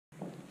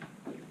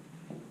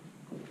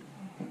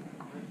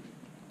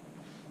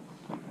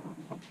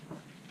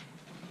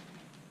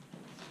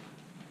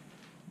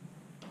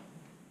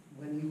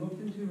When he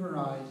looked into her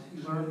eyes,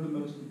 he learned the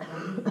most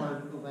important part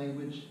of the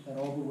language that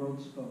all the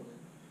world spoke,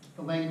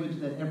 the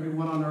language that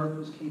everyone on earth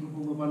was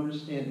capable of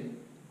understanding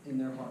in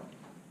their heart.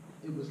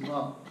 It was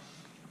love,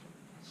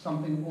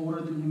 something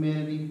older than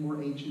humanity,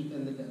 more ancient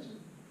than the desert.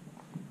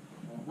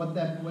 What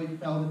that boy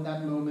felt at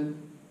that moment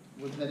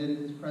was that in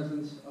his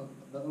presence of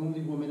the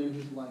only woman in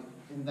his life,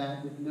 and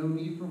that with no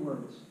need for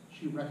words,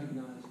 she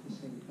recognized the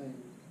same thing.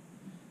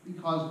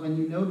 Because when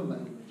you know the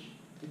language,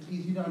 it's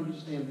easy to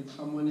understand that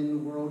someone in the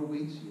world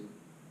awaits you,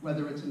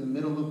 whether it's in the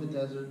middle of the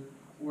desert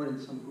or in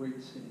some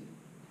great city.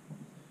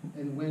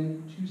 And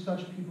when two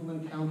such people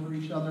encounter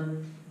each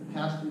other, the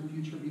past and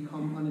future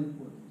become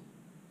unimportant.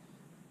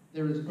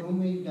 There is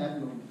only that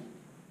moment,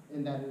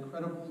 and that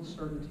incredible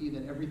certainty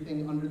that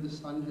everything under the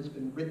sun has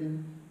been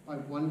written by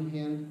one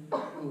hand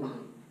only.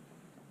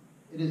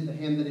 It is the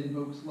hand that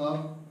invokes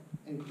love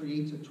and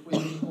creates a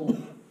twin soul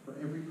for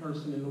every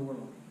person in the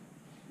world.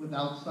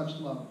 Without such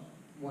love,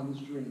 one's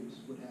dreams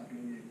would have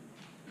no meaning.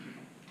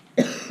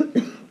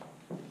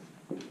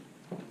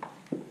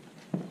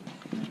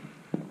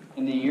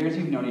 In the years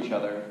you've known each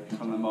other,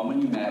 from the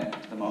moment you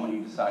met to the moment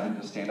you decided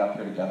to stand up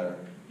here together,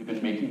 you've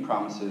been making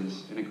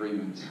promises and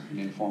agreements in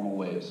informal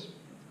ways.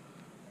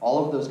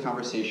 All of those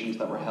conversations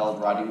that were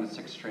held riding the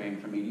 6th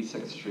train from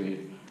 86th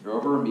Street, or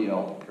over a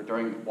meal, or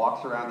during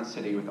walks around the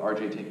city with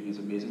RJ taking his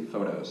amazing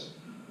photos,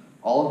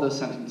 all of those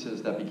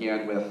sentences that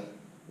began with,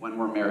 "when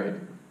we're married,"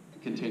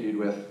 and continued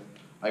with,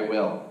 "I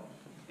will,"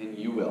 and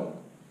 "you will,"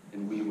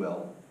 and "we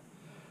will."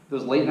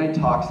 Those late night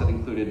talks that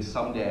included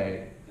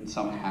 "someday" and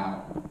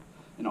 "somehow,"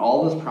 and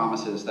all those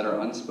promises that are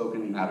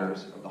unspoken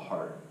matters of the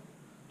heart.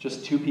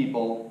 Just two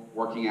people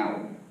working out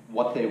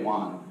what they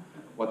want,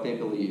 what they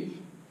believe,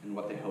 and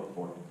what they hope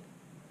for.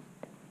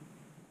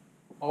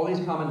 All these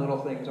common little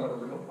things are the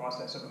real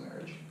process of a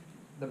marriage.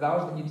 The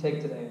vows that you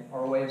take today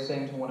are a way of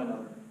saying to one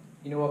another,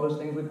 you know all those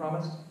things we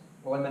promised?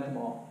 Well, I meant them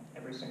all,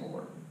 every single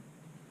word.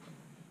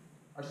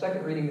 Our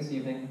second reading this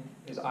evening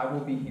is I Will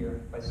Be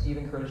Here by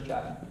Stephen Curtis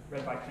Chapman,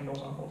 read by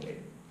Kendall's Uncle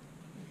Dave.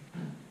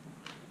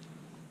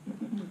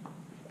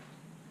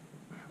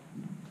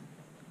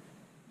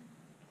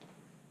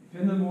 If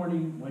in the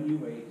morning when you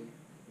wake,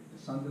 if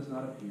the sun does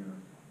not appear,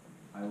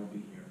 I will be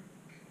here.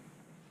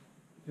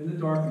 If in the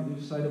dark you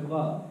lose sight of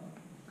love,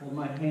 hold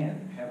my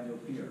hand and have no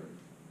fear,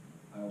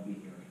 I will be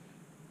here.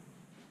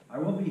 I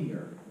will be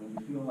here when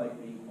you feel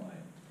like being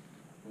quiet.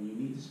 When you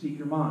need to speak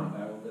your mind,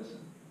 I will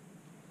listen.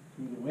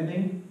 Through the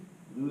winning,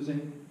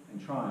 losing,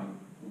 and trying,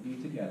 we'll be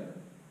together,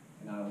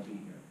 and I will be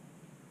here.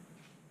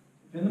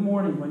 If in the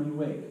morning when you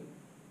wake,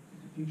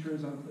 if the future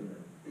is unclear,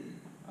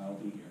 I will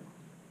be here.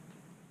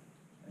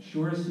 As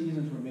sure as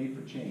seasons were made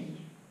for change,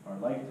 our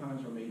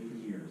lifetimes were made for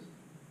years,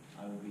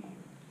 I will be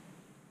here.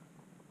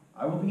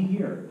 I will be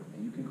here,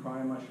 and you can cry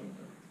on my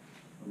shoulder.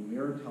 When the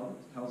mirror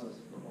tells us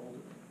we're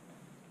older.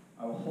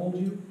 I will hold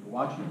you to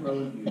watch you grow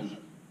in beauty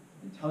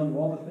and tell you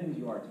all the things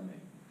you are to me.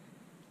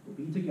 We'll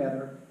be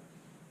together,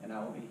 and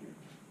I will be here.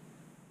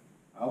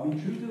 I will be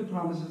true to the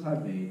promises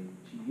I've made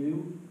to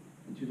you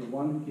and to the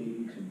one who gave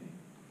you to me.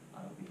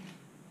 I will be here.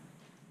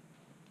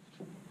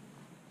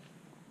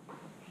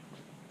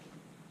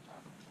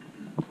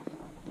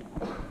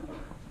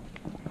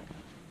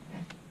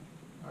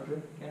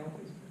 Audrey, Kendall,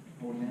 please.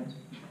 Holding hands.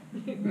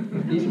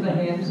 These are the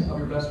hands of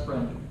your best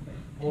friend,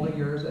 holding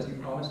yours as you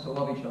promise to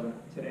love each other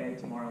today,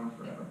 tomorrow, and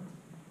forever.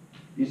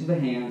 These are the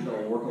hands that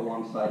will work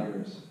alongside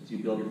yours as you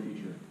build your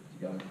future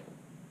together.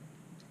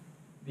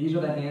 These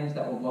are the hands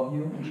that will love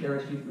you and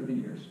cherish you through the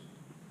years,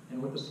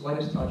 and with the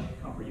slightest touch,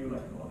 comfort you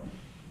like no other.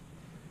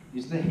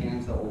 These are the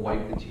hands that will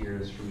wipe the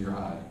tears from your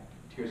eye,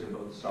 tears of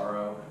both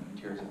sorrow and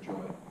tears of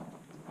joy.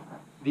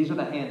 These are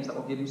the hands that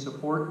will give you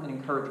support and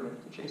encouragement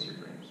to chase your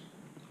dreams.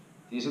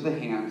 These are the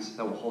hands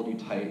that will hold you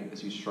tight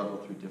as you struggle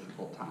through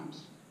difficult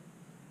times.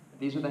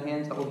 These are the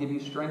hands that will give you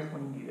strength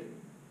when you need it.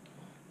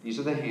 These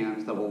are the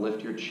hands that will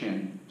lift your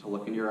chin to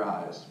look into your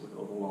eyes with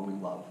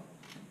overwhelming love.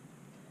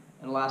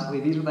 And lastly,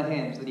 these are the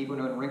hands that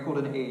even when wrinkled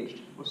and aged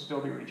will still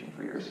be reaching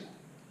for yours,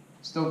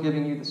 still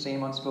giving you the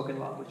same unspoken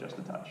love with just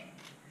a touch.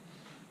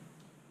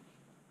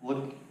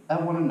 Look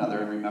at one another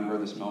and remember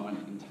this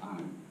moment in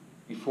time.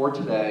 Before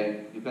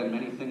today, you've been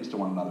many things to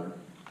one another: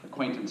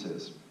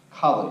 acquaintances,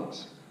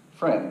 colleagues,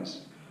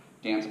 friends,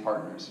 dance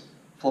partners,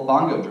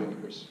 flabongo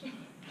drinkers,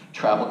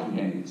 travel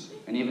companions,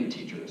 and even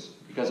teachers,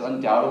 because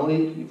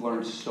undoubtedly you've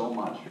learned so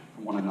much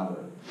from one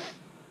another.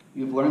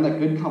 You've learned that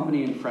good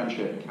company and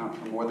friendship count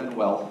for more than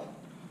wealth,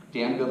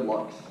 damn good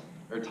looks,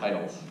 or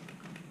titles.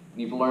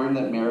 And you've learned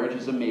that marriage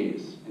is a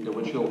maze into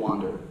which you'll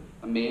wander,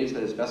 a maze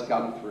that is best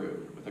gotten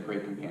through with a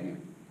great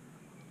companion.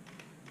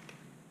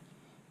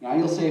 Now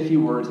you'll say a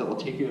few words that will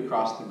take you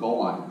across the goal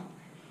line,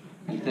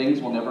 and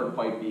things will never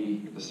quite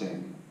be the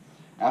same.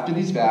 After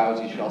these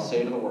vows, you shall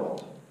say to the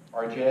world,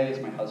 RJ is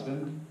my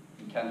husband,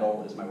 and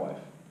Kendall is my wife.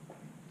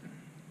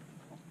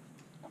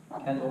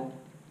 Kendall,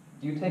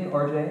 do you take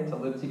RJ to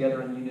live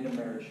together in union of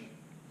marriage,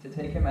 to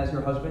take him as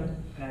your husband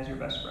and as your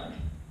best friend,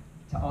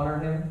 to honor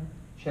him,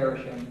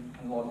 cherish him,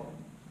 and love him,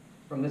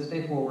 from this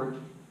day forward,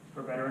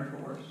 for better and for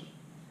worse,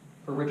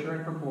 for richer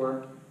and for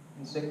poor,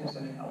 in sickness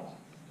and in health,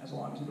 as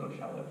long as you both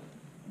shall live.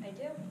 I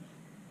do.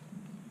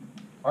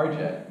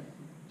 RJ,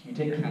 do you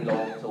take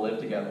Kendall to live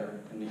together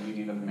in the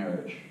union of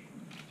marriage,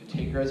 to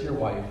take her as your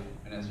wife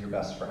and as your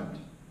best friend,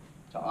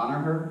 to honor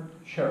her,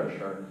 cherish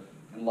her,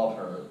 and love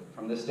her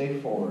from this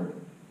day forward,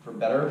 for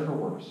better or for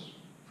worse,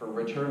 for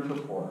richer and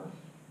for poorer,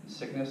 in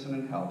sickness and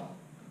in health,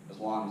 as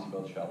long as you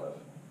both shall live?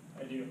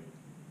 I do.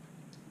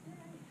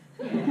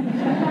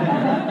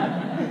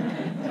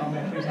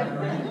 Tommy, please have a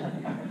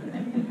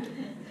ring.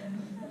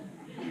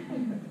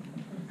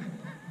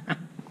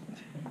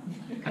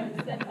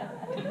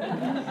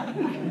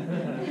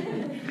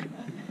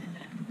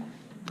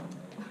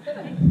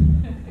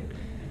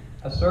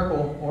 A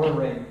circle, or a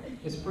ring,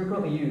 is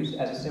frequently used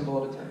as a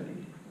symbol of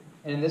eternity,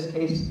 and in this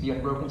case, the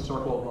unbroken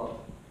circle of love.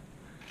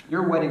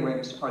 Your wedding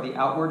rings are the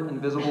outward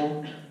and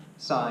visible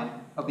sign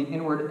of the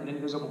inward and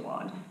invisible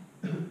bond,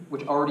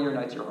 which already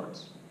unites your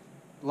hearts.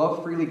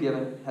 Love freely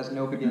given has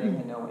no beginning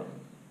and no end,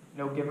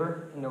 no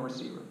giver and no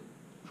receiver.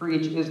 For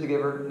each is the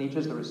giver and each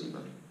is the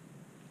receiver.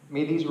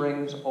 May these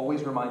rings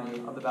always remind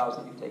you of the vows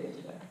that you've taken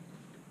today.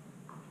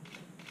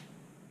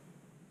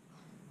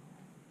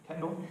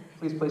 Kendall,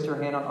 please place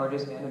your hand on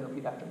RJ's hand and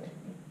repeat after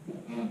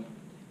me.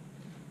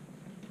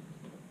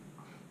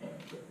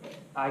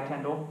 I,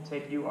 Kendall,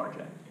 take you,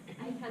 RJ,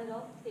 I,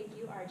 Kendall, take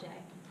you, RJ,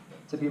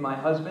 to be my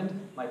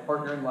husband, my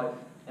partner in life,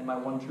 and my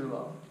one true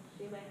love.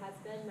 to be my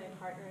husband, my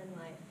partner in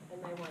life,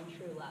 and my one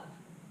true love.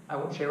 I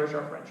will cherish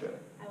our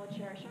friendship I will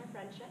cherish our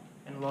friendship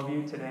and love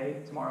you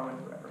today, tomorrow, and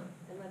forever.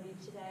 and love you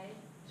today,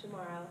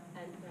 tomorrow,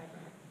 and forever.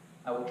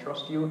 I will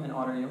trust you and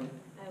honor you.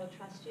 I will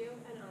trust you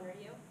and honor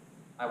you.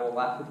 I will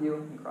laugh with you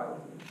and cry with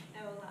you.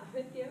 I will laugh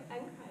with you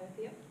and cry with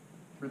you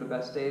Through the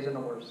best days and the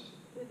worst.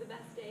 through the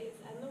best days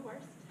and the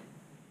worst,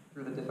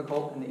 Through the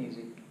difficult and the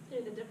easy.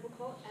 through the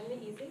difficult and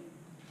the easy.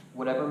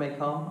 Whatever may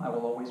come, I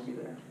will always be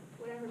there.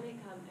 Whatever may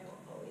come, I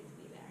will always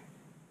be there.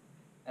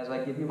 As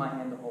I give you my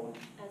hand to hold,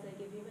 As I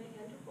give you my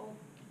hand to hold,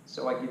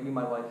 so I give you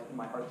my life and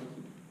my heart to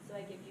keep. so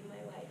I give you my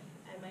life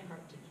and my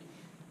heart to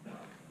keep.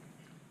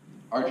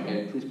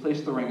 RJ, please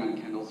place the ring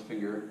on Kendall's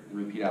finger and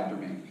repeat after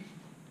me.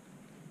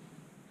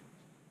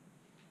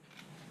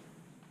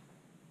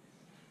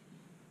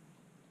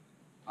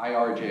 I,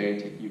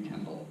 RJ, take you,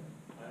 Kendall,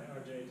 I,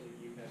 RJ, take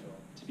you, Kendall,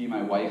 to be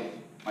my wife,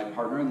 my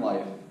partner in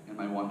life, and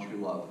my one true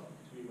love.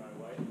 to be my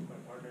wife, my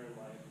partner in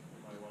life,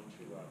 and my one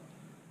true love.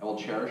 I will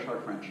cherish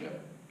our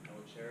friendship I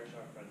will cherish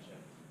our friendship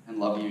and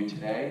love you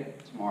today,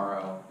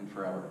 tomorrow, and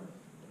forever.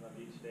 and love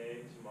you today,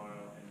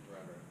 tomorrow, and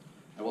forever.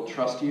 I will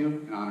trust you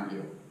and honor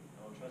you.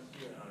 I will trust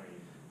you and honor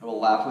you. I will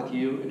laugh with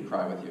you and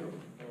cry with you,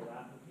 I will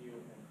laugh with you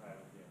and cry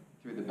with you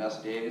through the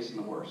best days and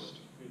the worst,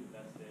 through the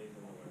best days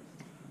and the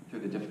worst, through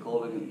the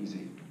difficult and the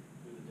easy.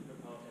 through the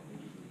difficult and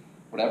the easy.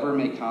 Whatever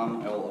may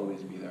come, I will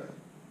always be there,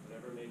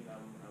 Whatever may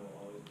come, I will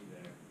always be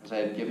there, as I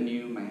have given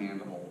you my hand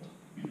to hold.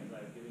 as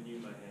I have given you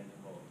my hand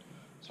to hold.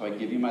 So I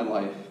give you my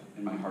life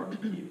and my heart to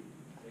keep.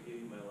 I give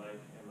you my life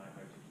and my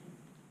heart to keep.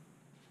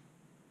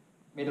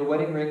 May the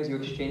wedding rings you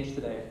exchange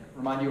today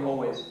remind you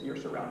always that you're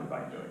surrounded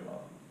by enduring love.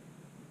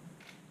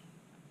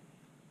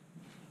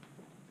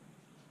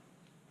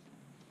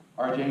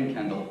 RJ and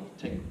Kendall,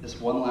 take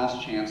this one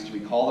last chance to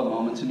recall the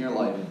moments in your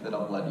life that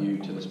have led you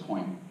to this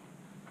point.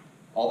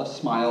 All the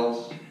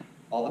smiles,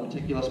 all the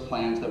meticulous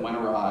plans that went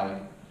awry,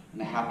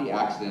 and the happy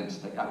accidents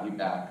that got you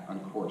back on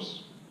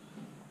course.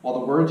 While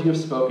the words you have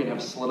spoken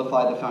have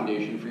solidified the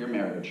foundation for your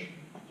marriage,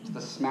 it's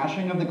the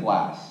smashing of the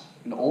glass,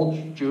 an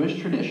old Jewish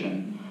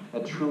tradition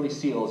that truly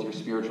seals your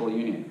spiritual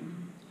union.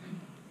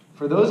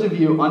 For those of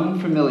you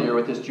unfamiliar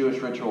with this Jewish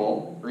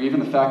ritual, or even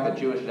the fact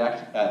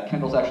that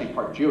Kendall's actually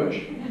part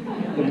Jewish,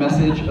 the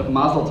message of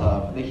Mazel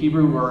Tov, the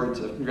Hebrew words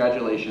of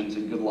congratulations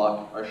and good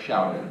luck, are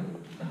shouted.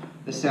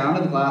 The sound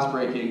of the glass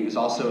breaking is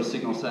also a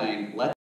signal saying, let